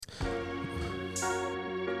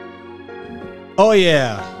Oh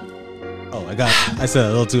yeah. Oh, I said it a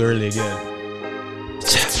little too early again.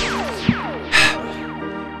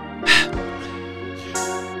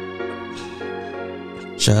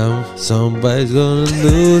 Somebody's gonna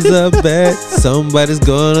lose a bet. Somebody's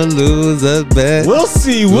gonna lose a bet. We'll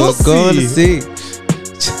see. We're gonna see.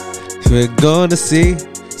 We're gonna see.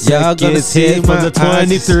 Y'all gonna see from the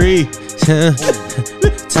 23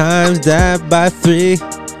 times that by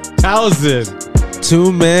 3,000.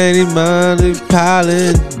 Too many money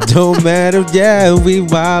piling. Don't matter, yeah, we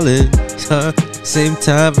wildin'. Same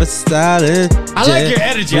time for styling. I like your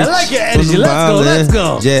energy. Let's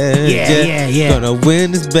go. Yeah. Gonna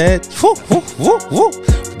win this bet.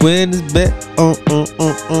 Win this bet.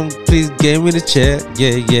 Please give me the check.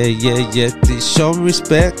 Yeah. Please show me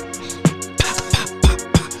respect.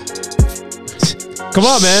 Come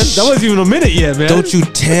on, man. That wasn't even a minute yet, man. Don't you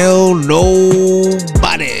tell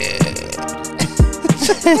nobody.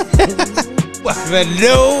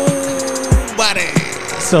 Nobody.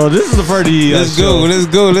 So this is the party. Let's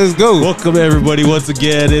go. Welcome everybody once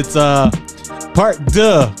again. It's part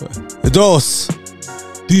dos.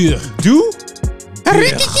 Du?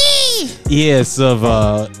 Yes, of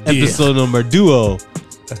episode number duo.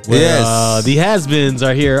 Where, Yes. The has-beens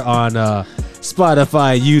are here on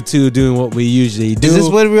Spotify, YouTube, doing what we usually do. Is this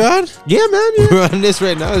what we're on? Yeah, man. Yeah. We're on this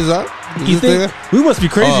right now. Is that? You think we must be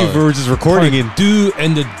crazy if we're just recording in do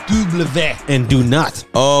and the double and do not.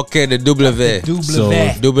 Okay, the W. So,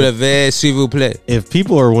 W, s'il vous plaît. if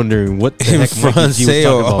people are wondering what the heck Mikey G was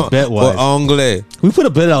talking about bet-wise, anglais. we put a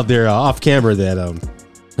bet out there off camera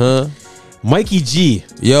that Mikey G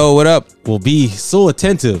Yo, what up, will be so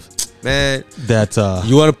attentive man? that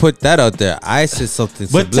You want to put that out there? I said something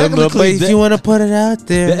But subliminal, technically but if you want to put it out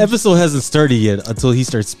there, the episode hasn't started yet until he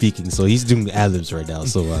starts speaking. So he's doing ad-libs right now.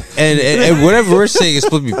 So and whatever we're saying is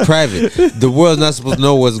supposed to be private. The world's not supposed to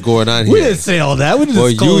know what's going on here. we didn't say all that. We didn't Well,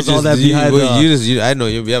 disclose all that behind I know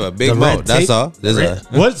you have a big the mouth. red That's tape. all.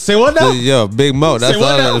 What? Say what now? Yo, big mouth. That's Say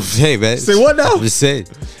what all. now? Hey, man. Say what now? I'm just saying.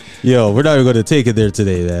 Yo, we're not even going to take it there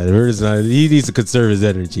today, man. We're just not, he needs to conserve his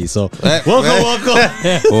energy. So welcome.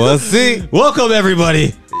 We'll see. Welcome,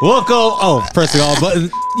 everybody. Welcome. Oh, pressing all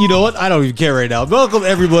buttons. You know what? I don't even care right now. Welcome,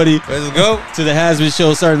 everybody. Let's go. To the Has-Been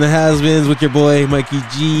Show, starting the Has-Beens with your boy, Mikey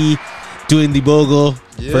G, doing the bogle.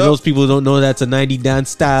 Yep. For those people who don't know, that's a 90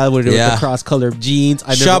 dance style with the cross-colored jeans.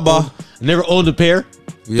 I never owned a pair.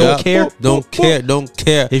 Yeah. Don't care. Don't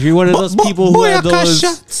care. If you're one of those people who had those...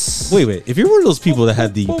 shots. Wait. If you're one of those people that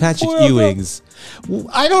had the Patrick Ewings...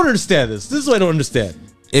 I don't understand this. This is what I don't understand.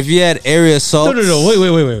 If you had area assault. No.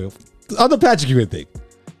 Wait. On the Patrick Ewing thing.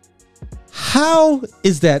 How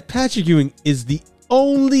is that Patrick Ewing is the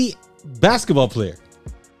only basketball player?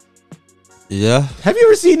 Yeah. Have you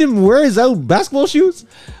ever seen him wear his own basketball shoes?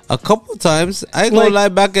 A couple times. I ain't gonna lie,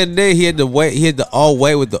 back in the day he had the white, he had the all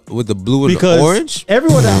white with the blue and the orange.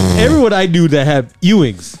 Everyone I knew that had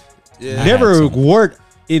Ewings never wore it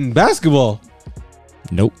in basketball.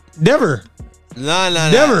 Nope. Never. Nah.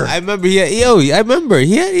 Never. I remember he had the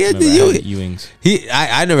Ewings.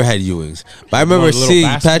 I never had Ewings, but I remember seeing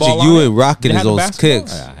Patrick Ewing rocking his old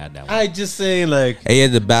kicks. I had that one. I just saying like And he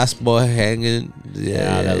had the basketball hanging.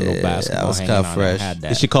 Yeah, that little basketball that was hanging kind on. of fresh. I had they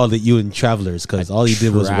that. should call it the Ewing Travelers because all he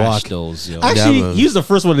did was walk. Those, yo. Actually, Yeah, man. he was the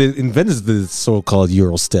first one that invented the so-called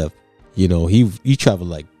Euro step. You know, he traveled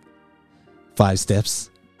like 5 steps,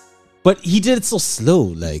 but he did it so slow.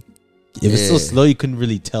 Like it was so slow, you couldn't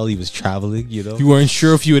really tell he was traveling. You know, You weren't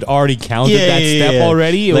sure if you had already counted that step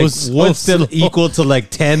already. It like was one so step slow. equal to like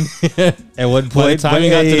 10 at one point. By the time But you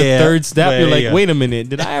got to the third step, But you're like, wait a minute,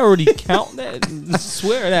 did I already count that? I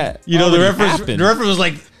swear that. You know, the already reference happened. was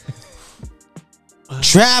like,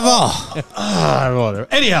 Travel. I don't know.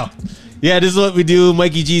 Anyhow, yeah, this is what we do.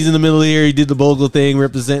 Mikey G's in the middle here. He did the bogle thing,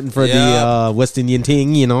 representing for the West Indian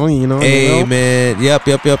ting. You know. Hey man, yep.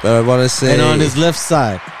 I want to say, And on his left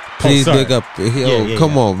side, please big up.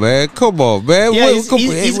 Come on, man. Yeah,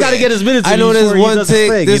 he's got to get his minutes. I know before there's he one does his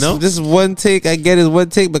take. thing, This you know? this is one take. I get his one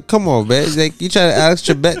take, but come on, man. It's like you try to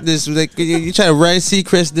extra bet this. Like you try to Ryan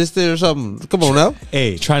Seacrest this thing or something. Come on now.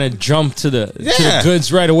 Hey, Trying to jump to the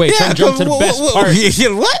goods right away. Trying to jump to the best part.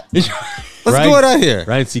 What? What's going on here?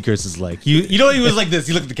 Ryan Seacrest is like, you know, he was like this.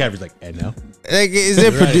 He looked at the camera. He's like, and now? Like, is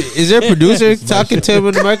there a producer talking to him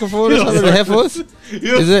in the microphone or something? The headphones?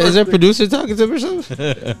 Is there a producer talking to him or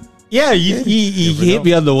something? Yeah, he hit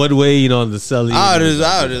me on the one way, you know, on the celly. I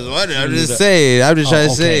just wondering. I'm just saying. I'm just trying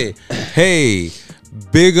to say, hey,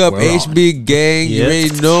 big up HB gang. You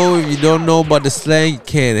already know. If you don't know about the slang, you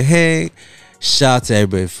can't hang. Shout out to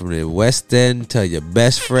everybody from the West End. Tell your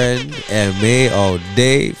best friend, MA all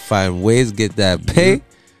day. Find ways to get that pay.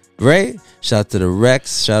 right? Shout out to the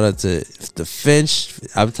Rex. Shout out to the Finch.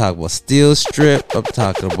 I'm talking about Steel Strip. I'm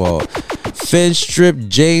talking about Finch Strip,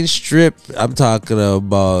 Jane Strip. I'm talking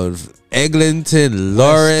about Eglinton,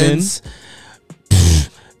 Lawrence.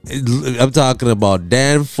 I'm talking about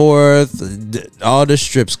Danforth, all the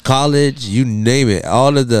strips, College, you name it.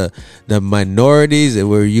 All of the minorities and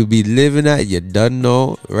where you be living at, you done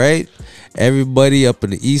know, right? Everybody up in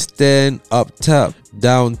the East End, up top,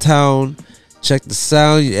 downtown. Check the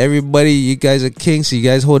sound. Everybody, you guys are kings, so you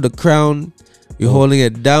guys hold the crown. You're holding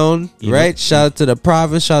it down, right? Shout out to the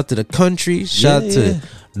province, shout out to the country, shout out to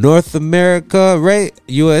North America, right?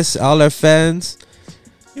 US, all our fans.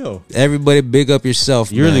 Yo, everybody, big up yourself.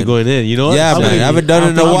 You're man. Really going in. You know what? Yeah, man. I haven't done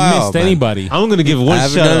it in a while. Missed anybody? I'm gonna give one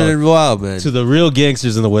shout out in a while, man. to the real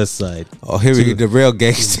gangsters on the West Side. Oh, here we go. The real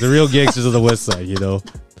gangsters. The real gangsters on the West Side. You know,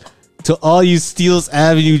 to all you Steeles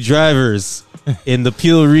Avenue drivers in the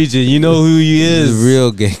Peel region, you know who he is. The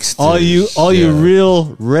real gangsters. All you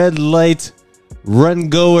real red light run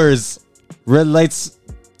goers, red lights.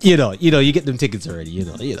 You know, you get them tickets already. You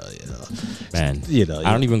know. Man,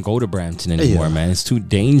 I don't even go to Brampton anymore, man. It's too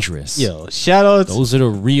dangerous. Yo, shout outs. Those are the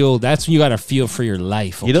real. That's when you gotta feel for your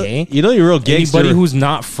life. Okay, you know you're real gangster. Anybody who's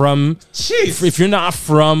not from, if you're not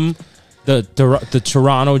from the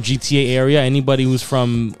Toronto GTA area, anybody who's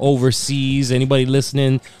from overseas, anybody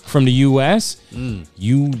listening from the US,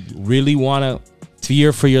 you really want to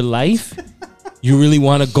fear for your life. You really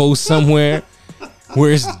want to go somewhere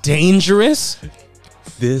where it's dangerous.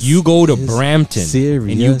 You go to Brampton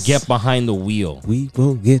and you get behind the wheel. We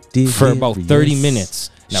won't get for about 30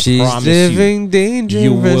 minutes. And She's living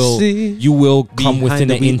dangerously. You will come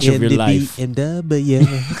within an inch of your life.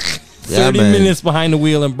 30 minutes behind the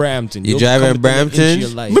wheel in Brampton. You driving in Brampton?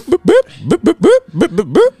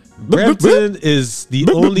 Brampton is the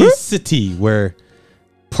only city where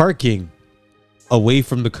parking away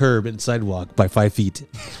from the curb and sidewalk by 5 feet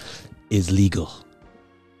is legal.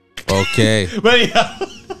 Okay. But anyhow.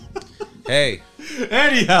 Hey.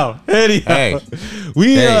 Anyhow. Hey.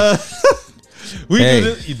 We hey.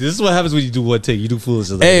 This is what happens when you do one take. You do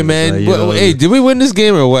foolishness. Hey, man. Hey, did we win this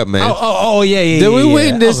game or what, man? Oh yeah. Did we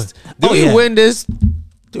win this? Did we win this?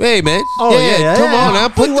 Hey, man. Yeah. Come on now.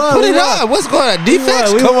 Put it on. What's going on?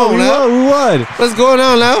 Defense? Come on now. We won. What's going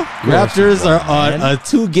on now? Raptors are on a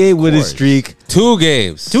 2-game winning streak. 2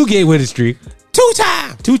 games. 2-game winning streak. 2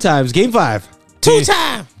 times. 2 times. Game 5. 2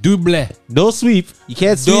 times. Double. No sweep. You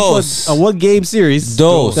can't sweep a 1-game series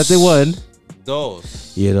that they won.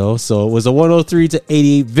 You know, so it was a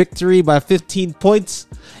 103-88 victory by 15 points.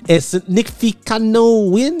 A significano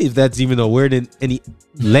win, if that's even a word in any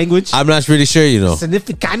language. I'm not really sure, you know.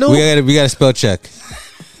 Significano? We got to spell check.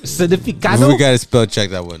 Significano? We got to spell check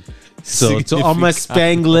that one. So to all my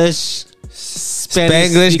Spanglish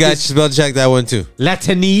got to spell check that one too.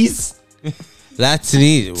 Latinese?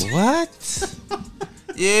 What?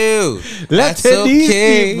 You. That's Latinese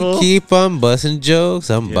okay. people. Keep on busting jokes.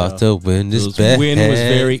 I'm about to win this bet. Win was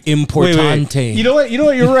very importante. Wait. You know what?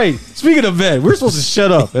 You're right. Speaking of bet, we're supposed to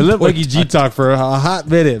shut up and let Mikey G talk for a hot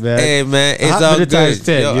minute, man. Hey, man, it's all good.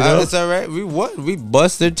 10, you know? It's all right. We won. We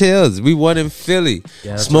bust their tails. We won in Philly.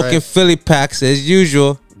 Yeah, smoking right. Philly packs as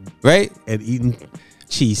usual, right? And eating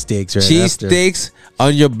cheesesteaks right Cheesesteaks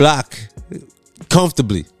on your block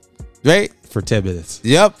comfortably, right? For 10 minutes.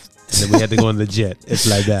 Yep. And then we had to go on the jet. It's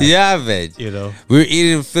like that. Yeah, man. You know, we were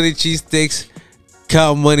eating Philly cheesesteaks,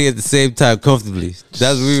 counting money at the same time comfortably.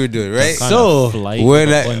 That's what we were doing, right? So we're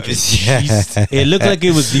not. It looked like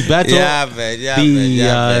it was the battle.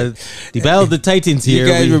 The battle of the Titans here.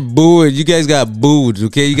 You guys were booing. You guys got booed.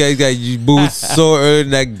 Okay, you guys got booed so early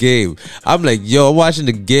in that game. I'm like, yo, I'm watching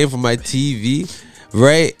the game from my TV,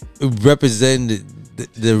 right? Representing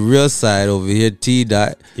the real side over here, T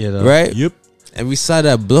dot, right? Yep. And we saw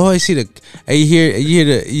that blow. I see and you hear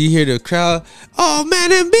the crowd. Oh man,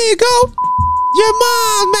 and big go, your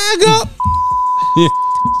mouth, man, go,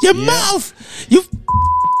 your mouth, you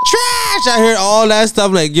trash. I heard all that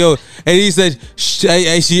stuff like yo, and he said,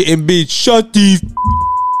 I see Embiid, shut the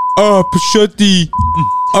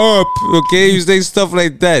up, okay? He was saying stuff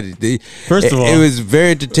like that. First of all, it was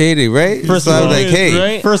very entertaining, right? First so of I all, was like, hey,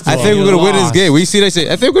 right? First of I think we're gonna win this game. We see that shit.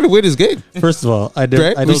 I think we're gonna win this game. First of all, I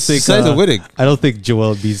don't think winning. I don't think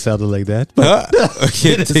Joel Embiid sounded like that. But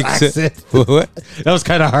okay, what? That was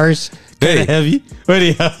kind of harsh, kind of heavy. But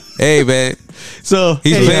anyhow, hey man. So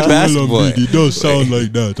he's playing basketball. He does sound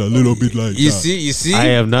like that, a little bit like you that. You see. I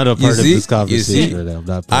am not a part of this conversation right now. I'm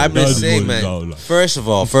not. I'm just saying, man. First of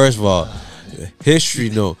all,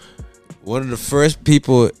 history. No, one of the first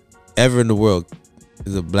people ever in the world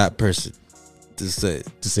is a black person to say.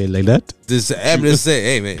 To say it like that? I'm just saying,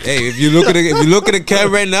 hey man, hey, if you look at the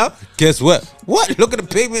camera right now, guess what? What? Look at the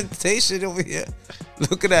pigmentation over here.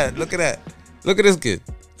 Look at that. Look at this kid.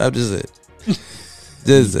 I'm just saying.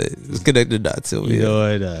 Just say, let's connect the dots over here. You know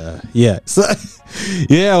what? Yeah. So,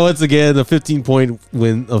 yeah. Once again, a 15-point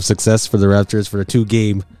win of success for the Raptors for a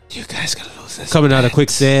 2-game. You guys gonna lose this. Coming out of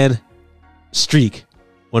quicksand streak,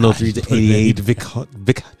 103-88,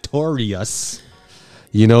 victorious.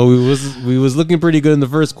 You know, we was looking pretty good in the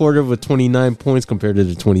first quarter with 29 points compared to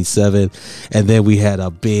the 27, and then we had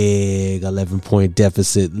a big 11-point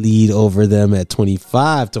deficit lead over them at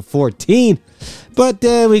 25-14. But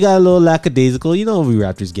then we got a little lackadaisical. You know, we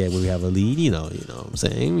Raptors get when we have a lead. You know what I'm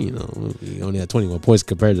saying. You know, we only had 21 points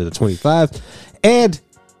compared to the 25, and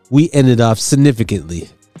we ended off significantly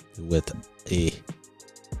with a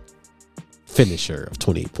finisher of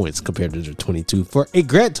 28 points compared to the 22 for a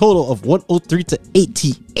grand total of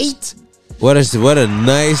 103-88. What a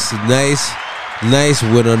nice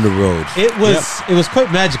win on the road. It was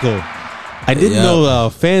quite magical. I didn't know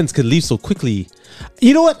fans could leave so quickly.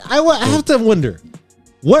 You know what? I have to wonder,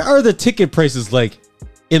 what are the ticket prices like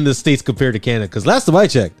in the States compared to Canada? Because last time I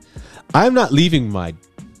checked, I'm not leaving my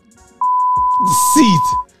seat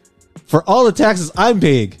for all the taxes I'm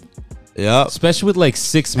paying. Yeah, especially with like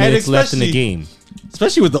 6 minutes left in the game.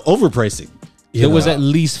 Especially with the overpricing. There was at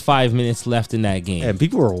least 5 minutes left in that game. And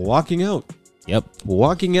people were walking out. Yep.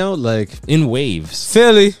 Walking out like... in waves.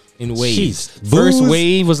 Philly. In waves. Jeez. First Booze.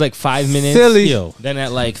 wave was like 5 minutes. Philly. Yo. Then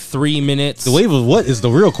at like 3 minutes. The wave was what is the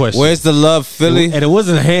real question. Where's the love, Philly? And it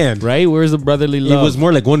wasn't a hand. Right? Where's the brotherly love? It was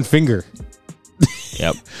more like one finger.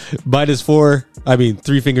 Yep. Minus 3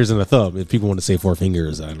 fingers and a thumb. If people want to say 4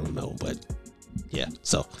 fingers, I don't know. But yeah,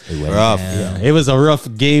 so rough. Yeah, it was a rough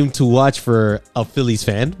game to watch for a Phillies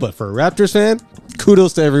fan, but for a Raptors fan,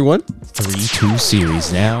 kudos to everyone. 3-2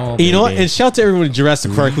 series now. You know what? And shout to everyone in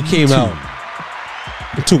Jurassic Park who came out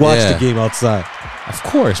to watch the game outside. Of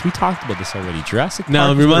course, we talked about this already. Jurassic Park.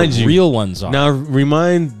 Now, is where remind the you, real ones are. Now,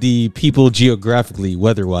 remind the people geographically,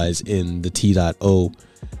 weather-wise, in the T.O,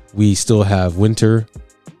 we still have winter,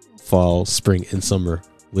 fall, spring, and summer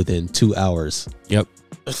within 2 hours. Yep.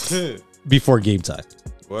 Before game time.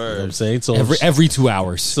 Word. You know what I'm saying? So Every 2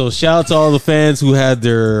 hours. So shout out to all the fans who had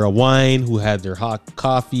their wine, who had their hot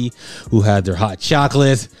coffee, who had their hot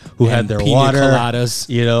chocolate, who had their pina water. coladas.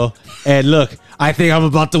 You know? And look, I think I'm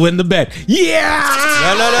about to win the bet. Yeah!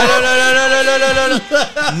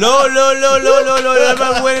 No. I'm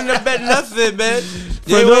not winning the bet nothing, man.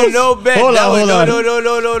 You ain't those- winning no bet. Hold on. No.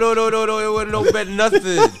 It wasn't no bet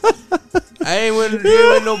nothing. I ain't winning. You ain't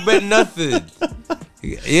winning no bet nothing.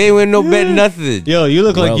 You ain't winning no bet nothing. Yo, you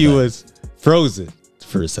look like Well you done. was frozen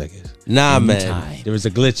for a second. Nah, man. Tie. There was a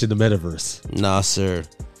glitch in the metaverse Nah, sir.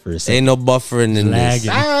 for a second. Ain't no buffering in this. Lagging.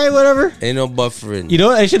 All right, whatever. Ain't no buffering. You know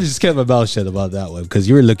what? I should have just kept my mouth shut about that one because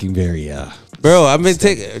you were looking very Bro, I've been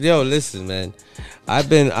taking. Yo, listen, man. I've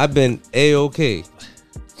been A-OK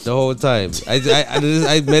the whole time.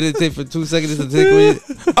 I meditate for 2 seconds to take away.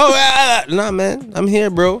 Nah, man. I'm here,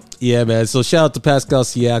 bro. Yeah, man. So shout out to Pascal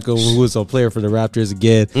Siakam, who was a player for the Raptors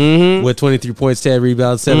again, with 23 points, 10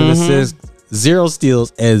 rebounds, 7 assists, 0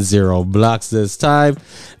 steals, and 0 blocks this time.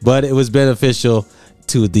 But it was beneficial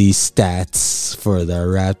to the stats for the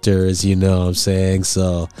Raptors, you know what I'm saying?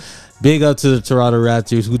 So big up to the Toronto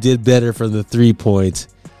Raptors, who did better from the 3-point.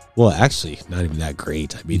 Well, actually, not even that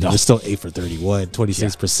great. I mean, they're still 8 for 31,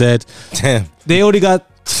 26%. Damn. They only got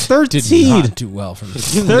 13. Did not do well from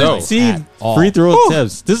this. 13 free throw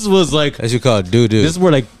attempts. This was like, As you call it, doo-doo. this is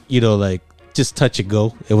more like, like just touch and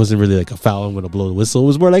go. It wasn't really like a foul. I'm going to blow the whistle. It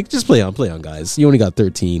was more like, just play on, guys. You only got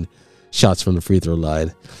 13 shots from the free throw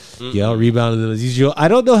line. Yeah, rebounded as usual. I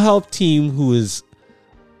don't know how a team who is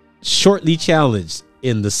shortly challenged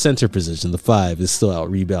in the center position, the 5, is still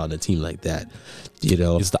out rebounding a team like that.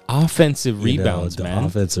 It's the offensive rebounds, the man.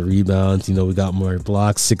 offensive rebounds. We got more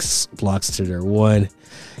blocks, 6 blocks to their 1,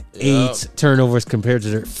 8 turnovers compared to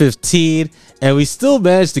their 15, and we still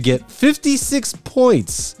managed to get 56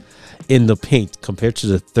 points in the paint compared to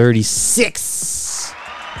the 36.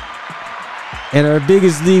 And our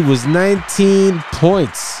biggest lead was 19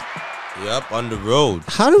 points. Yep, on the road.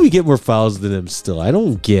 How do we get more fouls than them still? I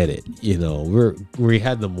don't get it. We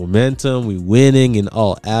had the momentum, we winning in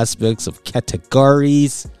all aspects of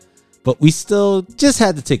categories, but we still just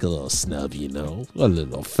had to take a little snub, a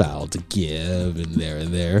little foul to give and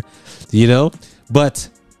there, But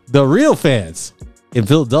the real fans in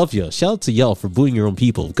Philadelphia, shout out to y'all for booing your own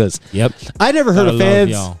people, because I never heard of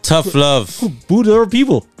fans Tough love. who booed their own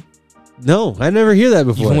people. No, I never hear that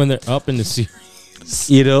before. Even when they're up in the series.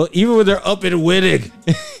 Even when they're up and winning,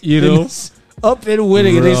 up and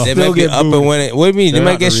winning, and They they might still be get up booed. and winning. What do you mean? They They're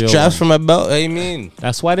might not get the real straps ones. from my belt. What do you mean?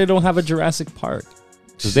 That's why they don't have a Jurassic Park.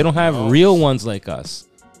 Because they don't have real ones like us.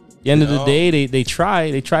 At the end of the day, they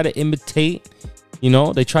try to imitate,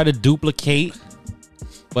 they try to duplicate,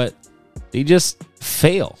 but they just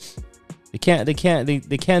fail. They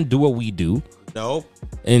can't do what we do. No.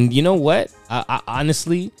 And you know what? I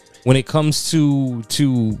honestly, when it comes to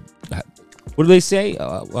what do they say?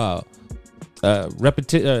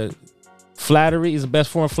 Flattery is the best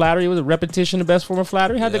form of flattery. Was it repetition the best form of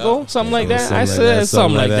flattery? Had to go something like that. I said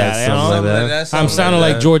something like that. I'm sounding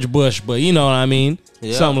like George Bush, but you know what I mean.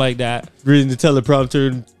 Yeah. Something like that. Reading the teleprompter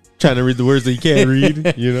and trying to read the words that you can't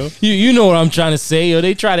read. You know what I'm trying to say. Or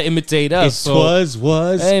they try to imitate us. It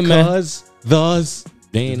was, Hey, man. cause, thus,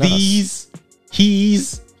 They ain't us. these,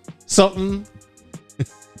 he's, something.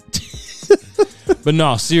 But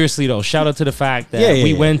no, seriously though, shout out to the fact that Yeah.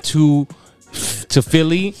 we went to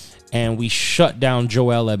Philly and we shut down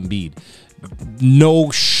Joel Embiid.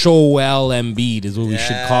 No Joel Embiid is what we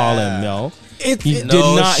should call him, yo. He did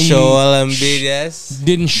not Joel Embiid, yes.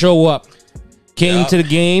 didn't show up. Came to the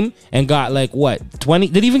game and got like what, 20?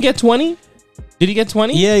 Did he even get 20? Did he get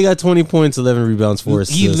 20? Yeah, he got 20 points, 11 rebounds, 4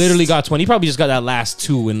 assists. He literally got 20. He probably just got that last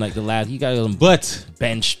two in like the last. He got them But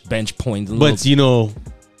bench points. But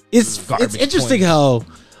it's Garbage interesting points. how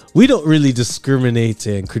we don't really discriminate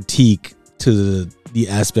and critique to the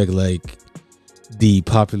aspect like the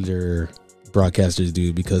popular broadcasters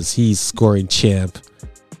do, because he's scoring champ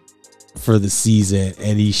for the season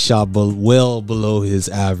and he shot well below his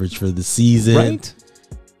average for the season, right?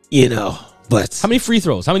 But How many free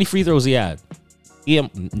throws? How many free throws he had? He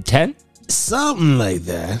had 10? something like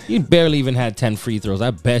that. He barely even had 10 free throws.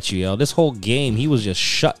 I bet you, yo. This whole game, he was just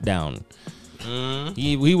shut down.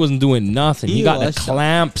 He wasn't doing nothing. He got the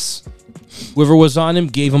clamps. Whoever was on him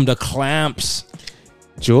gave him the clamps.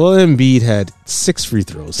 Joel Embiid had 6 free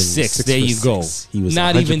throws. and Six. for There you go. He was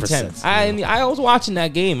not even 10. 100%. I was watching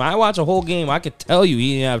that game. I watched a whole game. I could tell you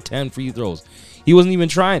he didn't have 10 free throws. He wasn't even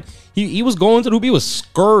trying. He was going to the hoop. He was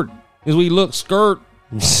skirt. Is what he looked, skirt.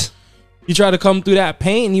 He tried to come through that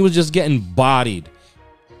paint and he was just getting bodied.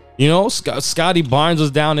 Scotty Barnes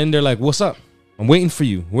was down in there like, what's up? I'm waiting for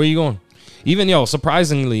you. Where you going? Even,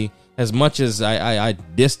 surprisingly, as much as I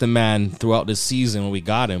dissed the man throughout the season when we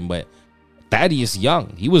got him, but Thaddeus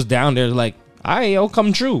Young, he was down there like, all right,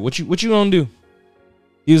 come true. What you gonna do?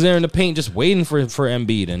 He was there in the paint just waiting for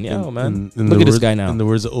Embiid. And, man, look at this guy now. In the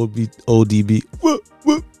words of ODB,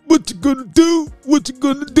 what you gonna do? What you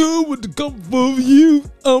gonna do when it come for you?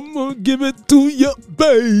 I'm gonna give it to you,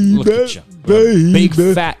 baby. Look at you. Big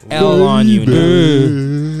fat L on you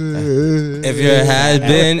now. If you're a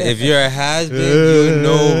has been, you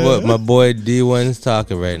know what my boy D1's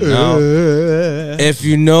talking right now. If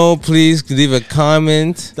you know, please leave a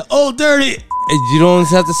comment. The old dirty. You don't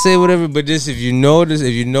have to say whatever, but just if you know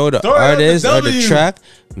the artist or the track,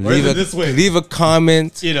 leave a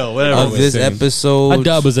comment Whatever of this episode. A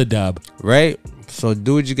dub is a dub. Right? So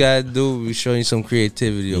do what you gotta do. We're showing you some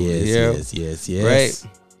creativity over here. Yes. Right?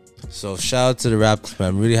 So shout out to the Raptors, man.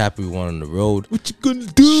 I'm really happy we won on the road. What you gonna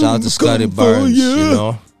do? Shout out to Scotty Barnes,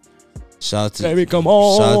 Shout out to Baby, come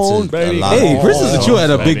on, shout out to baby. a lot Hey, of- Princess Achua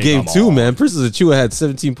had a big Baby, game come too, on. man. Princess Achua had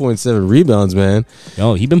 17.7 rebounds, man.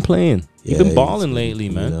 Yo, he been playing. He Yeah, been balling he's- lately,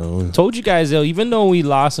 man. you know. Told you guys, though, even though we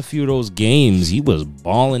lost a few of those games, he was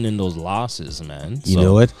balling in those losses, man. You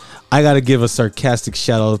know what? I got to give a sarcastic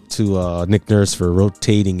shout out to Nick Nurse for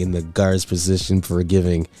rotating in the guard's position, for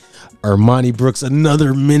giving Armani Brooks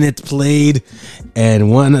another minute played,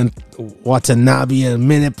 and one Watanabe a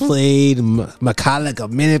minute played, McCulloch a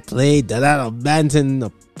minute played, Dada Banton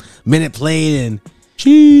a minute played,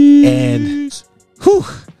 and whew,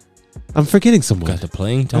 I'm forgetting someone. Got the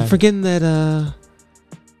playing time. I'm forgetting that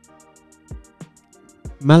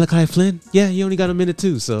Malachi Flynn. Yeah, he only got a minute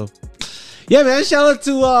too. So, yeah, man. Shout out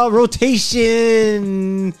to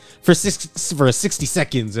rotation for 60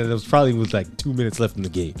 seconds, and it was probably with like 2 minutes left in the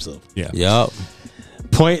game. So, Yeah. Yup.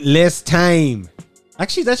 pointless time.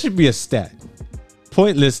 Actually, that should be a stat.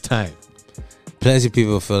 Pointless time. Plenty of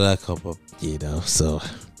people fill that cup up. So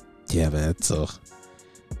yeah, man. So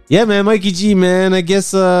yeah, man. Mikey G, man. I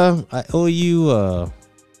guess I owe you.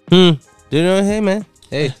 Hey, man.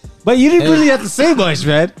 Hey. But you didn't really have to say much,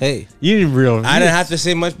 man. Hey. You didn't really. I didn't have to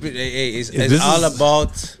say much, but it's This all is-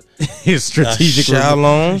 about his strategic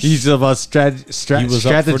challenge. He's about He was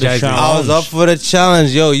up for the strategizing. challenge. I was up for the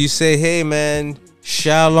challenge. Yo, you say, hey, man,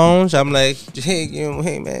 challenge. I'm like, hey,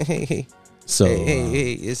 hey, man, hey. So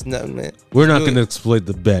Hey, it's nothing, man. we're not Do going to it. exploit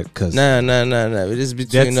the bet because Nah. It is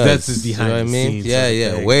between us. That's just behind You know what the I mean? scenes Yeah, sort of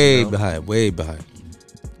yeah. thing, Way you know? behind. Way behind.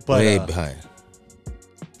 But, way behind.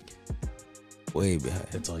 Way behind.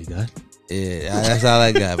 That's all you got? Yeah, that's all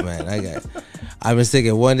I got, man. I've been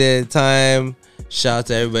sticking one day at a time. Shout out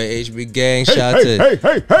to everybody, HB Gang. Shout out to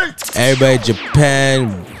everybody,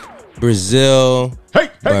 Japan, Brazil,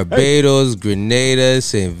 Barbados, Grenada,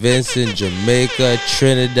 St. Vincent, Jamaica,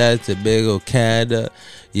 Trinidad, Tobago, Canada,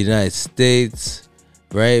 United States.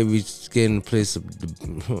 Right? We just getting a place of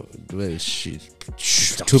too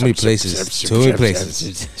many places.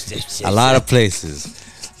 A lot of places.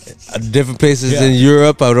 Different places in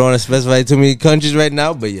Europe. I don't want to specify too many countries right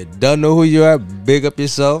now, but you don't know who you are. Big up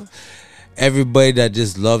yourself. Everybody that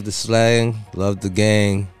just love the slang, love the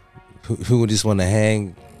gang, who just want to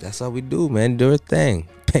hang. That's how we do, man. Do a thing.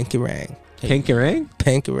 Panky rang. Panky rang?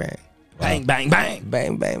 Panky rang. Bang, bang, bang.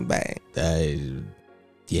 Bang, bang, bang.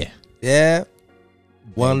 Yeah. Yeah.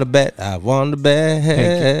 Won the bet. I won the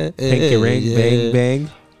bet. Panky rang, bang, bang.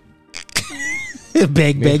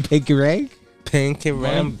 Bang, bang, panky rang. Panky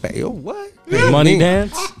rang, bang. Yo, what? Money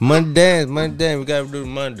dance? Money dance. We gotta do the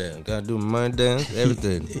money dance.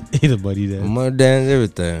 Everything. The money dance. Money dance,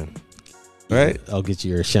 everything. Right? I'll get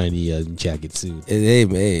you your shiny jacket soon. Hey,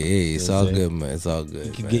 it's all good, man. It's all good.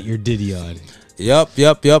 You can get your Diddy on. Yup.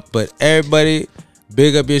 But everybody,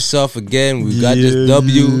 big up yourself again. We got this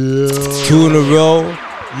W 2 in a row.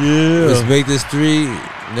 Yeah. Let's make this 3.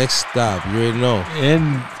 Next stop. You already know.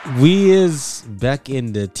 And we is back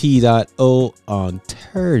in the T.O on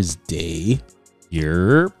Thursday.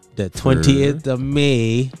 Yerp. The 20th of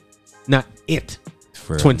May. Not it.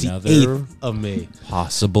 For 28th of May.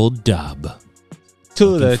 Possible dub. To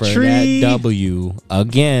Looking the for tree. that W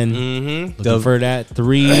again. Mm-hmm. Looking for that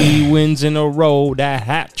 3 wins in a row. That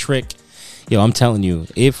hat trick. Yo, I'm telling you,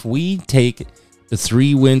 if we take the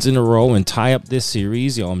 3 wins in a row and tie up this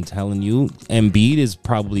series, yo, I'm telling you, Embiid is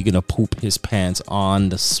probably gonna poop his pants on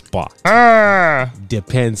the spot.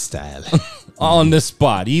 Depends style. On the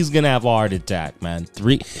spot. He's gonna have a heart attack, man.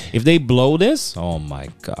 3. If they blow this, oh my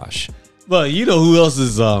gosh. Well, you know who else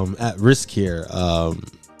is at risk here?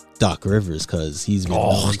 Doc Rivers, because he's been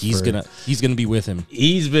known he's gonna be with him.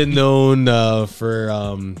 He's been known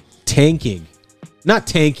for tanking. Not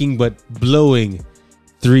tanking, but blowing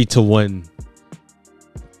 3-1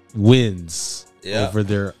 wins over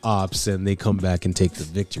their ops, and they come back and take the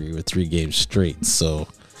victory with 3 games straight. So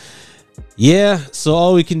so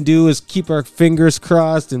all we can do is keep our fingers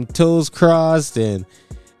crossed and toes crossed and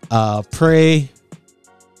pray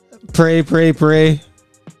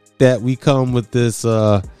that we come with this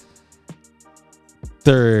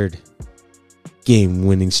 3rd game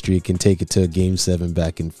winning streak and take it to a game 7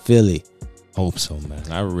 back in Philly. Hope so, man.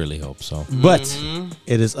 I really hope so. But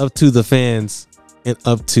it is up to the fans and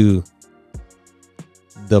up to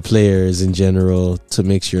the players in general to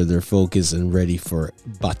make sure they're focused and ready for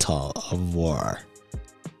battle of war.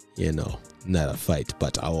 You know, not a fight,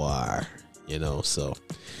 but a war. You know, so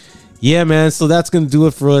yeah, man. So that's gonna do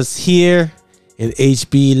it for us here in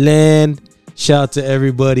HB land. Shout out to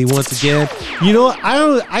everybody once again. You know,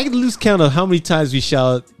 I lose count of how many times we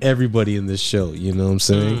shout out everybody in this show. You know what I'm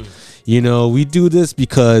saying? You know, we do this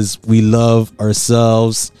because we love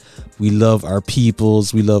ourselves. We love our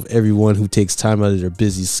peoples. We love everyone who takes time out of their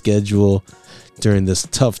busy schedule during this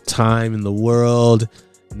tough time in the world,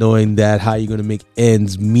 knowing that how you're going to make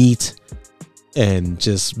ends meet and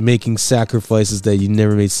just making sacrifices that you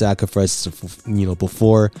never made sacrifices,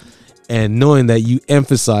 before, and knowing that you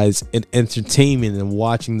emphasize in entertainment and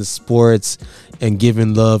watching the sports and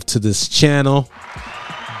giving love to this channel.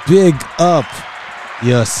 Big up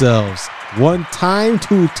yourselves. 1 time,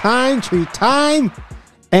 2 time, 3 time,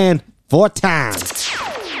 and 4 times.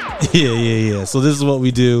 Yeah. So this is what we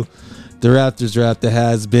do. The Raptors rap the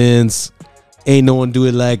has-beens. Ain't no one do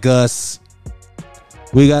it like us.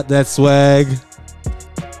 We got that swag.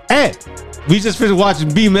 Hey, we just finished watching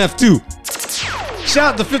BMF 2.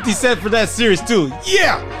 Shout out to 50 Cent for that series too.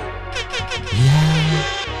 Yeah.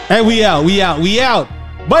 Hey, we out.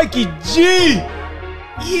 Mikey G.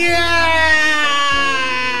 Yeah.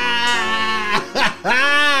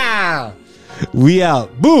 We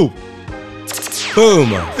out. Boom. Boom.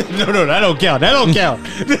 No, that don't count.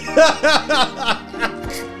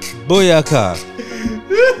 Booyaka.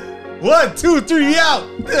 1, 2, 3, out.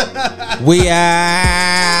 We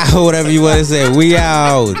out. Whatever you want to say. We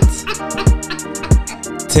out.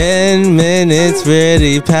 10 minutes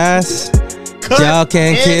ready past. Y'all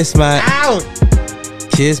can kiss my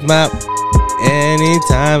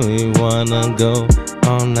anytime we wanna go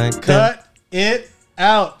all night. Cut it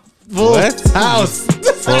out. Full house.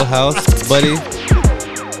 Full house, buddy.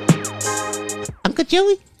 Uncle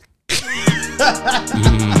Joey. Let's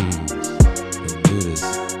do this.